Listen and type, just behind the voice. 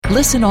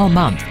Listen all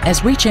month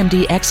as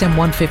ReachMD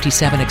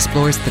XM157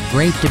 explores The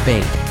Great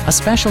Debate, a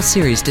special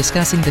series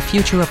discussing the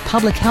future of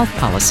public health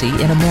policy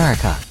in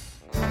America.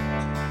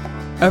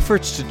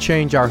 Efforts to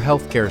change our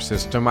healthcare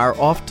system are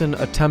often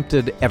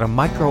attempted at a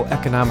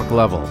microeconomic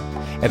level,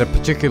 at a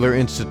particular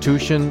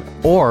institution,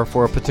 or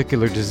for a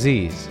particular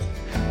disease.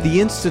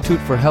 The Institute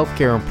for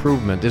Healthcare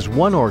Improvement is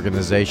one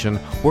organization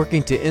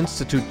working to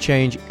institute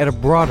change at a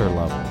broader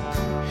level.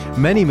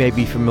 Many may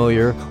be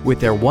familiar with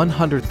their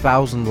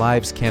 100,000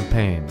 Lives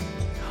campaign.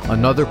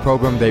 Another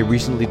program they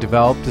recently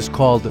developed is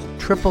called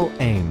Triple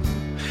Aim.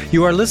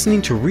 You are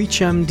listening to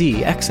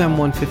ReachMD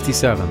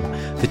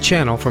XM157, the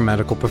channel for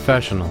medical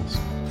professionals.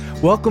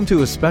 Welcome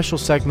to a special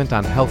segment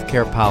on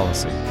healthcare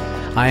policy.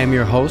 I am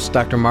your host,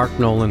 Dr. Mark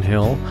Nolan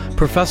Hill,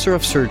 professor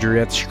of surgery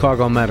at the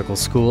Chicago Medical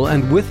School,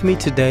 and with me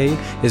today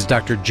is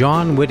Dr.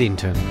 John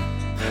Whittington.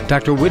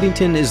 Dr.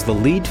 Whittington is the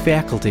lead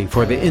faculty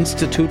for the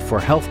Institute for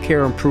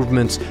Healthcare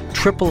Improvement's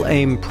Triple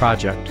Aim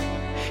project.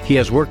 He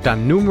has worked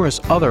on numerous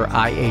other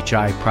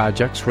IHI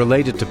projects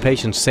related to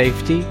patient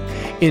safety,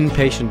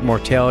 inpatient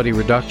mortality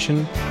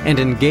reduction, and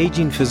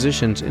engaging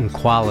physicians in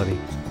quality.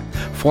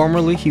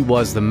 Formerly, he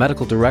was the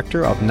Medical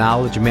Director of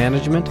Knowledge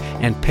Management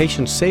and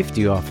Patient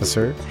Safety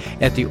Officer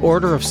at the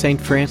Order of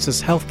St.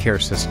 Francis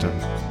Healthcare System,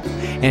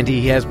 and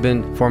he has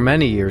been for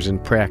many years in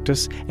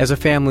practice as a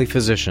family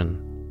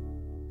physician.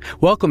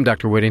 Welcome,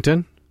 Dr.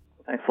 Whittington.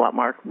 Thanks a lot,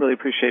 Mark. Really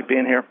appreciate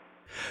being here.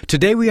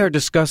 Today we are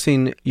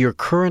discussing your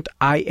current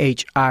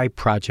IHI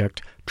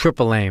project,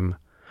 Triple Aim.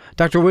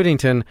 Dr.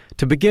 Whittington,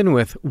 to begin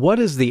with, what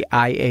is the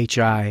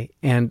IHI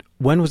and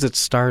when was it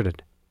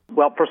started?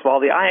 Well, first of all,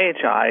 the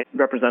IHI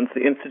represents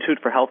the Institute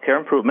for Healthcare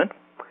Improvement,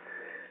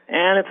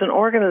 and it's an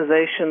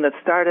organization that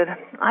started,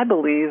 I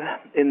believe,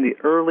 in the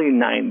early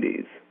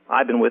 90s.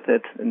 I've been with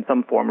it in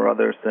some form or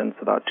other since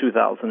about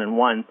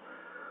 2001.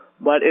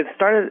 But it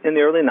started in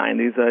the early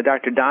 90s.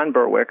 Dr. Don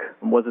Berwick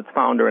was its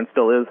founder and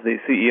still is the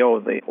CEO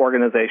of the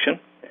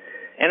organization.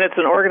 And it's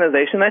an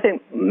organization I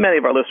think many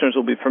of our listeners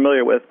will be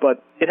familiar with,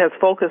 but it has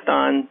focused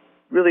on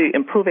really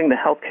improving the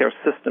healthcare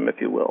system,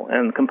 if you will,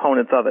 and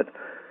components of it.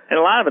 And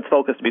a lot of its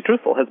focus, to be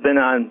truthful, has been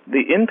on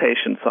the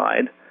inpatient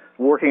side,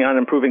 working on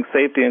improving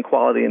safety and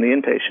quality in the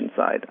inpatient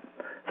side.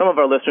 Some of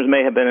our listeners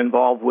may have been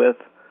involved with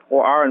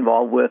or are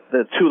involved with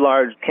the two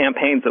large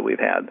campaigns that we've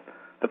had.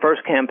 The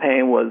first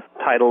campaign was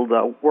titled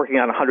Working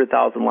on 100,000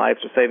 Lives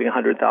or Saving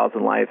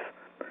 100,000 Lives,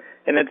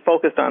 and it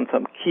focused on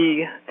some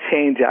key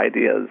change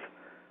ideas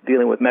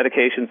dealing with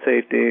medication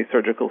safety,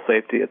 surgical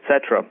safety,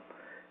 etc.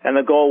 And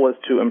the goal was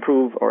to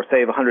improve or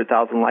save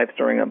 100,000 lives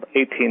during an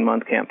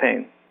 18-month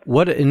campaign.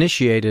 What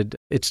initiated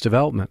its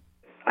development?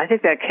 I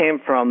think that came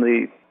from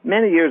the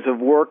many years of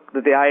work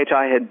that the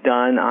IHI had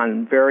done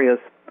on various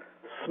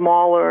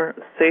smaller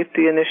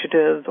safety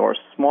initiatives or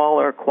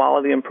smaller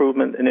quality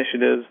improvement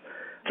initiatives.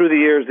 Through the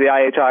years, the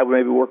IHI would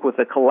maybe work with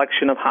a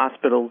collection of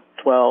hospitals,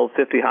 12,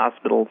 50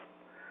 hospitals,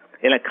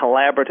 in a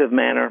collaborative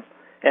manner,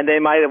 and they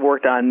might have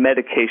worked on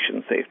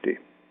medication safety,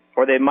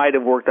 or they might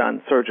have worked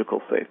on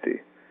surgical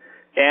safety.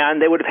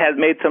 And they would have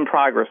made some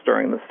progress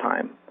during this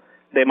time.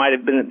 They might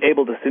have been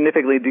able to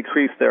significantly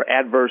decrease their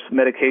adverse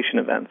medication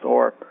events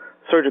or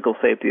surgical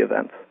safety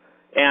events.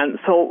 And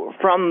so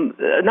from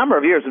a number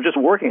of years of just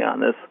working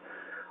on this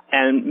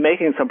and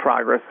making some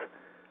progress,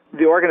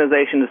 the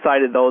organization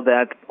decided, though,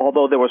 that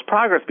although there was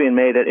progress being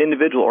made at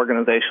individual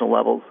organizational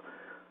levels,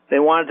 they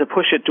wanted to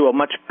push it to a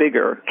much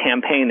bigger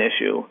campaign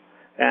issue,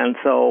 and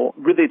so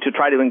really to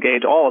try to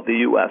engage all of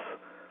the U.S.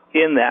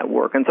 in that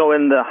work. And so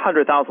in the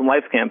 100,000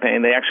 Lives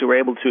campaign, they actually were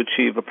able to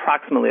achieve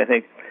approximately, I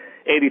think,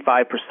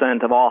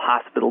 85% of all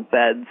hospital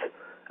beds,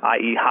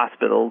 i.e.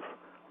 hospitals,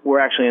 were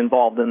actually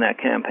involved in that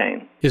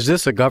campaign. Is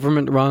this a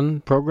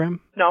government-run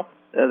program? No.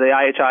 The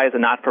IHI is a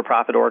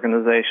not-for-profit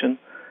organization.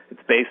 It's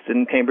based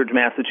in Cambridge,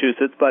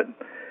 Massachusetts, but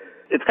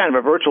it's kind of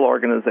a virtual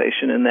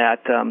organization in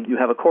that you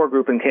have a core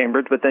group in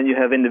Cambridge, but then you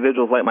have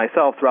individuals like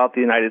myself throughout the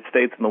United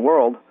States and the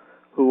world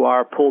who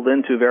are pulled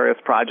into various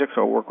projects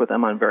or work with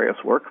them on various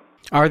work.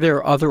 Are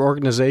there other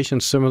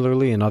organizations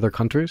similarly in other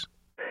countries?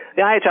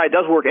 The IHI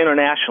does work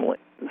internationally.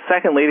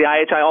 Secondly, the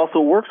IHI also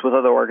works with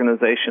other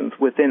organizations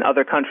within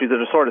other countries that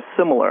are sort of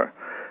similar.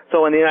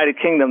 So in the United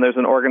Kingdom, there's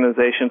an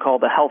organization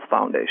called the Health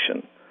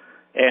Foundation.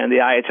 And the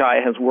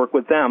IHI has worked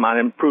with them on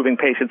improving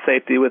patient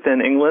safety within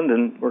England,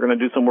 and we're going to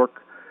do some work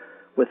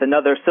with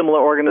another similar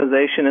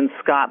organization in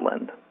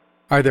Scotland.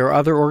 Are there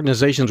other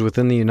organizations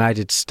within the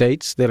United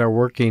States that are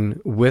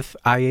working with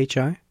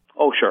IHI?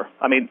 Oh, sure.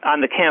 I mean,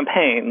 on the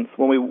campaigns,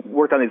 when we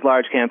worked on these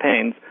large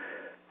campaigns,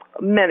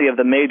 many of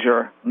the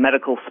major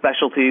medical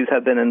specialties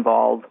have been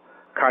involved.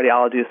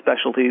 Cardiology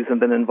specialties have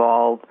been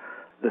involved.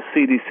 The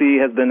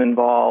CDC has been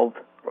involved.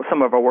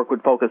 Some of our work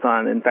would focus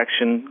on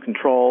infection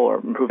control or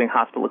improving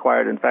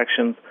hospital-acquired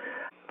infections.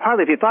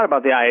 Partly, if you thought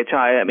about the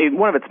IHI, I mean,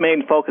 one of its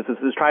main focuses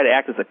is to try to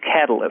act as a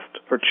catalyst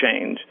for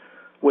change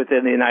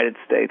within the United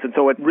States. And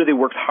so it really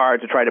works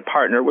hard to try to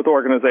partner with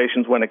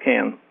organizations when it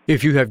can.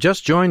 If you have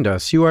just joined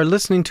us, you are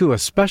listening to a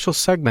special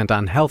segment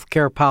on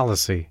healthcare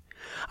policy.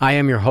 I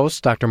am your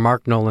host, Dr.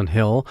 Mark Nolan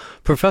Hill,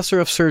 professor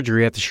of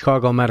surgery at the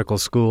Chicago Medical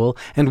School,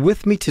 and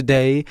with me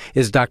today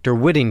is Dr.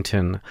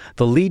 Whittington,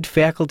 the lead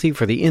faculty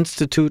for the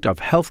Institute of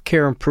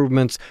Healthcare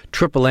Improvement's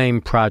Triple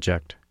Aim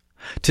project.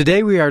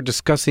 Today we are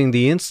discussing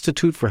the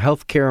Institute for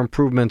Healthcare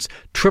Improvement's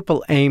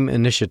Triple Aim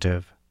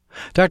initiative.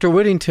 Dr.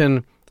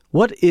 Whittington,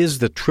 what is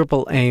the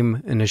Triple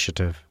Aim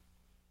initiative?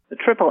 The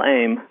Triple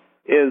Aim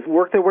is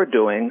work that we're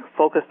doing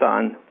focused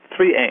on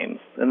three aims.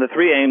 And the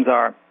three aims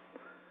are,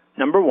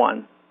 number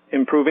one,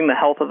 improving the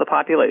health of the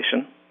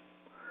population.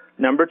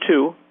 Number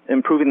two,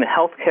 improving the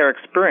healthcare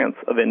experience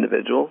of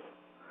individuals.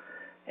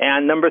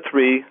 And number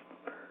three,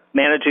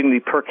 managing the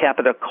per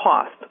capita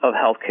cost of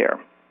healthcare.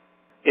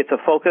 It's a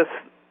focus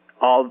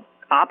of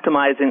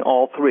optimizing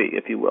all three,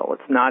 if you will.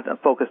 It's not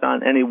focused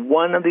on any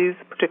one of these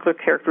particular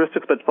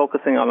characteristics, but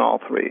focusing on all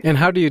three. And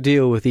how do you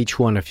deal with each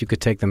one, if you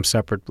could take them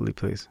separately,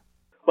 please?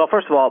 Well,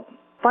 first of all,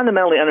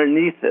 fundamentally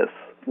underneath this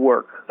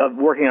work of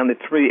working on the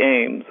three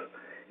aims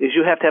is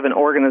you have to have an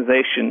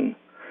organization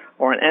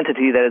or an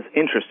entity that is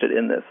interested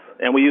in this.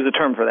 And we use a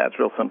term for that. It's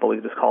real simple.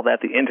 We just call that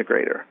the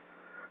integrator.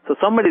 So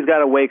somebody's got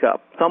to wake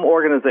up. Some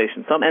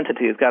organization, some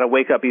entity has got to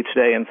wake up each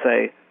day and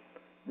say,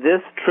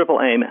 this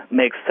triple aim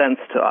makes sense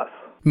to us.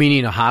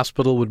 Meaning a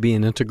hospital would be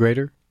an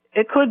integrator?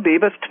 It could be,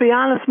 but to be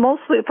honest,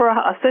 mostly for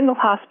a single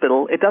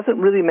hospital, it doesn't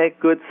really make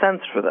good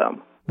sense for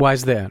them. Why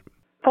is that?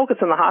 Focus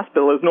in the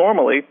hospital is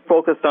normally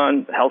focused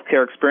on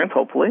healthcare experience,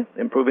 hopefully,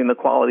 improving the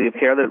quality of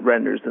care that it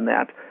renders in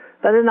that.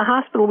 But in the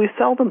hospital, we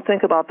seldom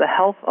think about the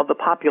health of the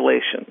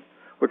population.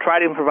 We're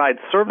trying to provide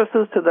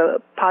services to the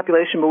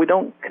population, but we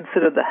don't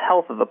consider the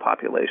health of the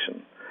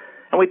population.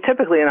 And we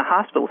typically, in a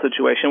hospital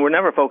situation, we're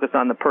never focused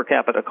on the per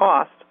capita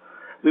cost.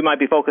 We might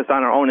be focused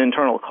on our own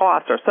internal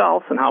costs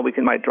ourselves and how we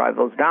might drive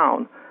those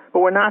down.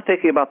 But we're not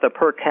thinking about the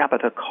per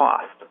capita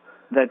cost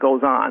that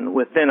goes on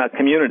within a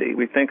community.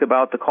 We think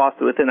about the cost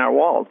within our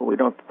walls, but we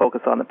don't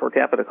focus on the per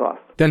capita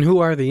cost. Then who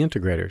are the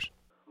integrators?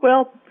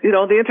 Well,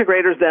 the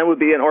integrators then would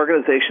be an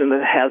organization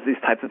that has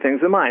these types of things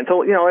in mind.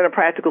 So, in a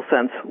practical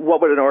sense, what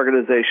would an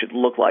organization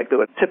look like that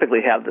would typically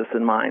have this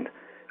in mind?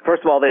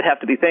 First of all, they'd have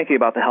to be thinking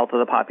about the health of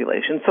the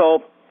population.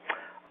 So,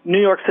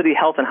 New York City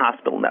Health and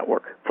Hospital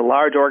Network. It's a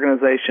large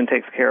organization,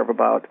 takes care of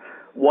about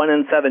 1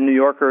 in 7 New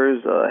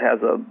Yorkers,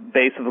 has a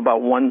base of about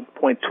 1.2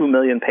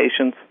 million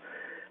patients,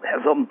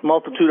 has a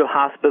multitude of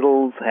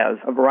hospitals, has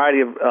a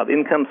variety of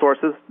income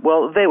sources.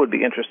 Well, they would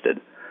be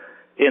interested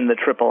in the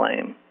Triple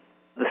Aim.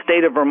 The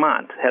state of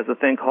Vermont has a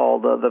thing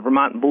called the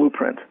Vermont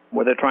Blueprint,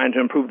 where they're trying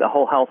to improve the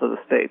whole health of the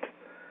state.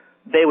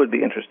 They would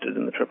be interested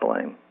in the Triple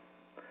Aim.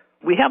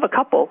 We have a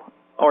couple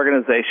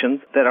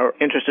organizations that are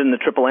interested in the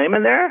Triple Aim,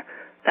 and they're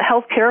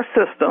healthcare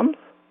systems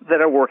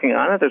that are working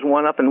on it. There's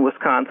one up in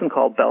Wisconsin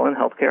called Bellin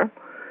Healthcare.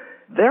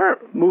 They're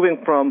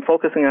moving from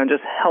focusing on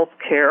just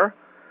healthcare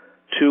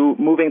to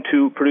moving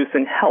to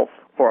producing health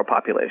for a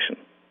population.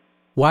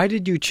 Why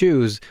did you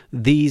choose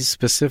these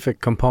specific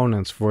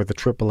components for the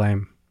Triple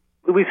Aim?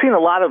 We've seen a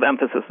lot of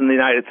emphasis in the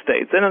United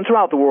States and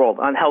throughout the world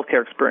on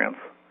healthcare experience,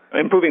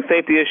 improving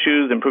safety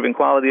issues, improving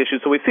quality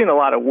issues. So we've seen a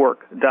lot of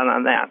work done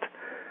on that.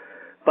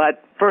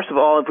 But first of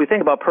all, if we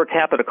think about per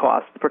capita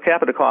costs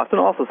in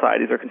all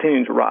societies are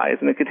continuing to rise,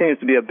 and it continues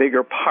to be a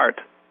bigger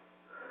part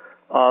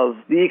of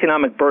the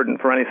economic burden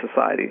for any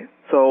society.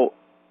 So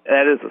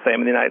that is the same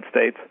in the United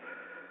States,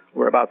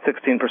 where about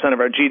 16% of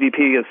our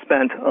GDP is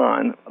spent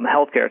on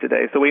healthcare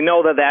today. So we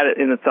know that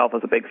in itself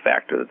is a big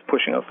factor that's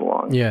pushing us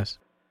along. Yes.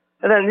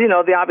 And then,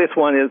 the obvious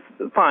one is,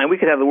 fine, we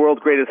could have the world's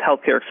greatest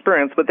healthcare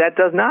experience, but that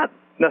does not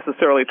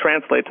necessarily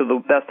translate to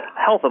the best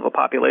health of a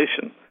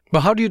population.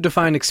 Well, how do you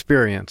define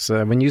experience?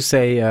 When you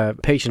say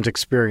patient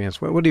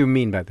experience, what do you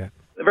mean by that?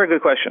 A very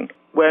good question.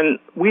 When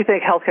we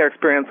think healthcare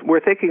experience,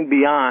 we're thinking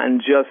beyond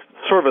just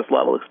service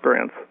level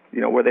experience.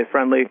 Were they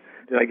friendly?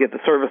 Did I get the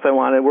service I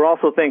wanted? We're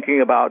also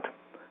thinking about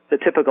the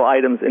typical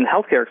items in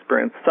healthcare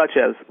experience, such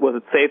as, was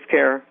it safe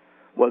care?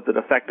 Was it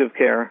effective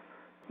care?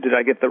 Did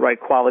I get the right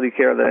quality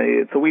care that I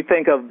needed? So we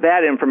think of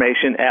that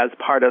information as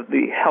part of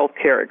the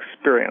healthcare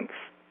experience.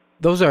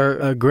 Those are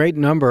a great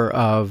number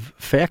of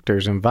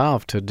factors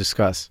involved to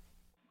discuss.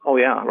 Oh,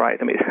 yeah, right.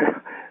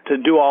 To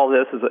do all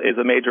this is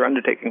a major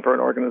undertaking for an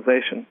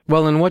organization.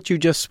 Well, in what you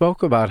just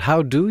spoke about,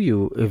 how do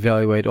you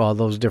evaluate all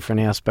those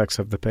different aspects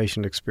of the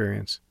patient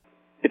experience?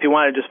 If you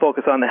want to just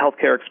focus on the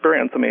healthcare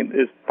experience,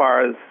 as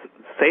far as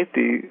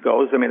safety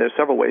goes, there's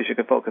several ways you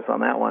could focus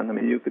on that one.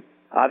 You could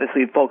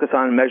obviously focus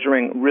on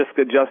measuring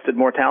risk-adjusted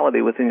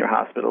mortality within your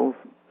hospitals.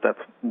 That's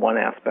one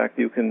aspect.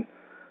 You can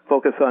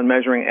focus on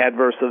measuring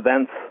adverse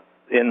events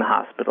in the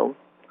hospital.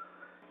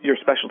 Your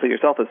specialty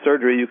yourself is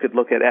surgery. You could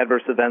look at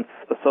adverse events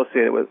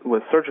associated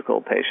with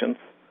surgical patients.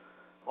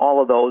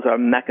 All of those are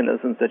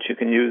mechanisms that you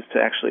can use to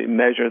actually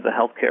measure the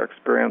healthcare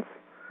experience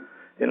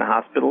in a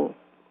hospital.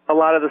 A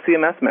lot of the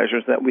CMS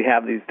measures that we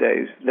have these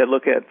days that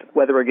look at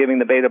whether we're giving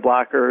the beta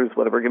blockers,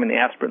 whether we're giving the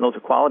aspirin, those are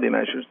quality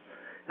measures.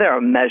 They're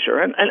a measure,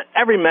 and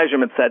every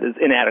measurement set is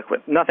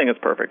inadequate. Nothing is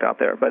perfect out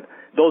there, but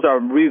those are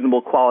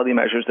reasonable quality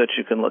measures that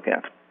you can look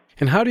at.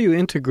 And how do you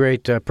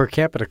integrate per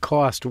capita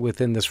cost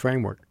within this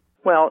framework?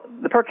 Well,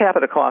 the per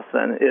capita cost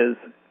then is,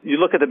 you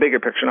look at the bigger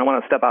picture, and I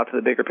want to step out to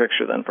the bigger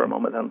picture then for a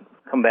moment, then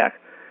come back.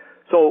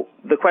 So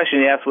the question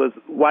you asked was,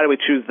 why do we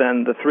choose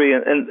then the three?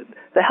 And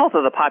the health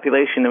of the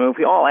population, I mean, if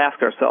we all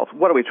ask ourselves,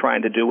 what are we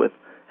trying to do with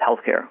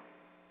healthcare?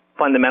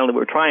 Fundamentally,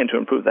 we're trying to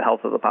improve the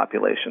health of the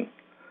population.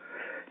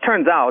 It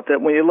turns out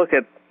that when you look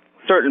at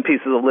certain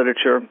pieces of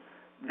literature,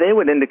 they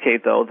would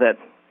indicate, though, that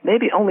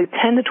maybe only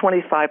 10 to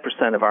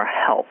 25% of our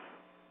health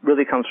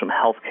really comes from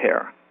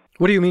healthcare.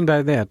 What do you mean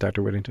by that,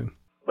 Dr. Whittington?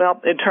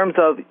 Well, in terms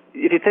of,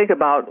 if you think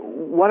about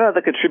what are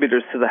the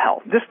contributors to the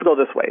health, just to go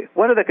this way,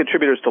 what are the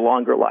contributors to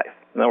longer life?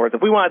 In other words,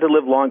 if we wanted to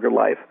live longer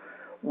life,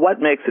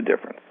 what makes a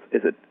difference?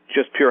 Is it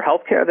just pure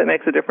health care that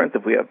makes a difference?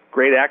 If we have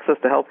great access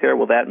to health care,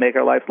 will that make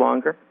our life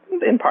longer?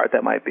 In part,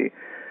 that might be.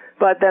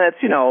 But then it's,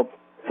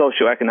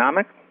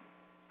 socioeconomic,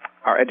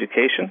 our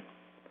education,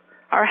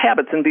 our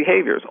habits and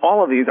behaviors.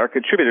 All of these are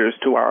contributors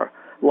to our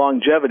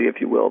longevity,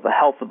 if you will, the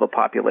health of the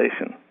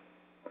population.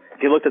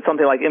 If you looked at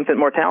something like infant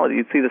mortality,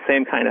 you'd see the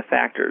same kind of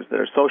factors that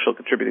are social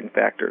contributing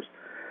factors.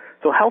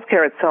 So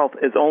healthcare itself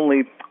is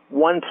only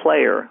one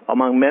player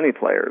among many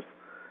players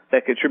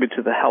that contribute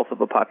to the health of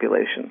a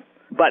population.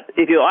 But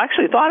if you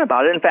actually thought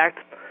about it, in fact,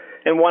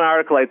 in one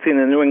article I'd seen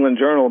in the New England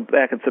Journal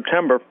back in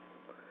September,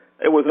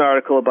 it was an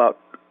article about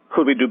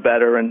could we do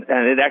better, and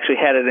it actually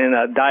had it in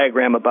a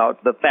diagram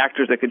about the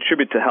factors that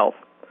contribute to health.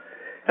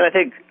 And I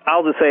think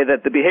I'll just say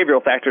that the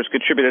behavioral factors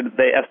contributed,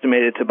 they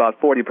estimated, to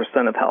about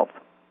 40% of health.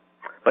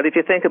 But if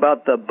you think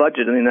about the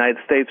budget in the United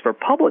States for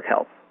public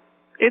health,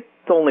 it's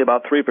only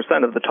about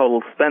 3% of the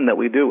total spend that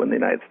we do in the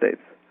United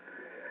States.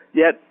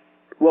 Yet,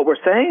 what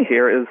we're saying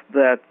here is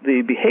that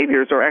the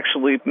behaviors are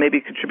actually maybe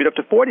contribute up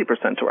to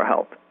 40% to our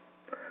health.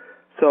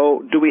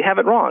 So do we have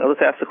it wrong?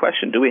 Let's ask the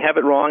question, do we have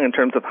it wrong in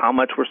terms of how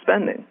much we're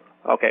spending?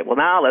 Okay, well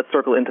now let's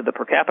circle into the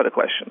per capita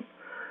question,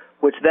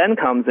 which then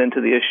comes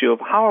into the issue of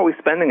how are we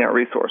spending our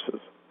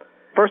resources?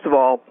 First of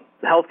all,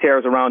 healthcare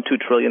is around $2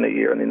 trillion a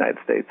year in the United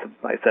States.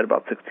 I said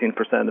about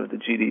 16% of the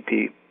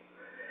GDP.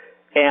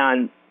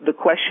 And the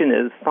question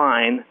is,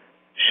 fine,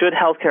 should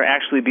healthcare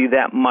actually be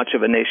that much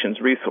of a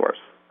nation's resource?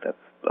 That's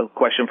a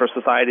question for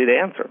society to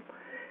answer.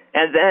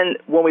 And then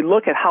when we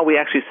look at how we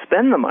actually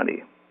spend the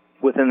money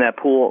within that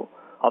pool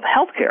of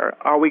healthcare,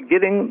 are we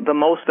getting the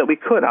most that we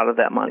could out of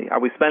that money? Are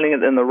we spending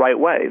it in the right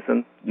ways?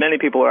 And many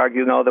people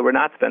argue, no, that we're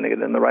not spending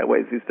it in the right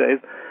ways these days.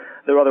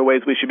 There are other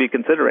ways we should be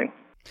considering.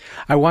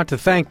 I want to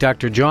thank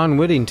Dr. John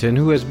Whittington,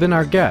 who has been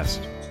our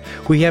guest.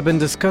 We have been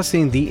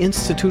discussing the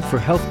Institute for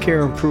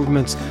Healthcare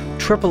Improvement's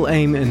Triple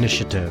Aim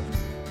Initiative.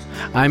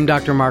 I'm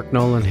Dr. Mark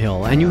Nolan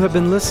Hill, and you have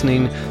been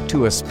listening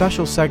to a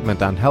special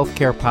segment on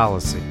healthcare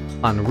policy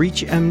on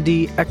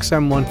ReachMD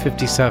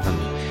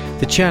XM157,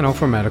 the channel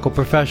for medical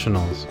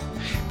professionals.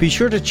 Be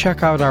sure to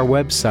check out our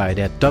website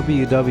at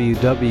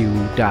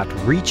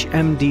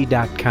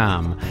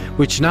www.reachmd.com,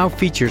 which now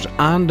features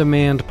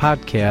on-demand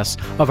podcasts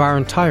of our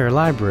entire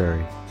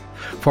library.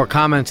 For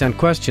comments and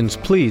questions,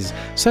 please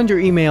send your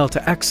email to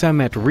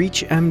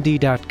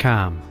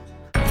xm@reachmd.com.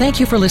 Thank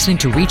you for listening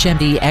to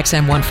ReachMD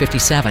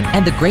XM157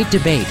 and The Great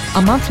Debate,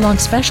 a month-long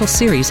special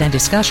series and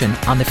discussion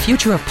on the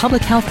future of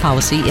public health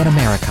policy in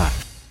America.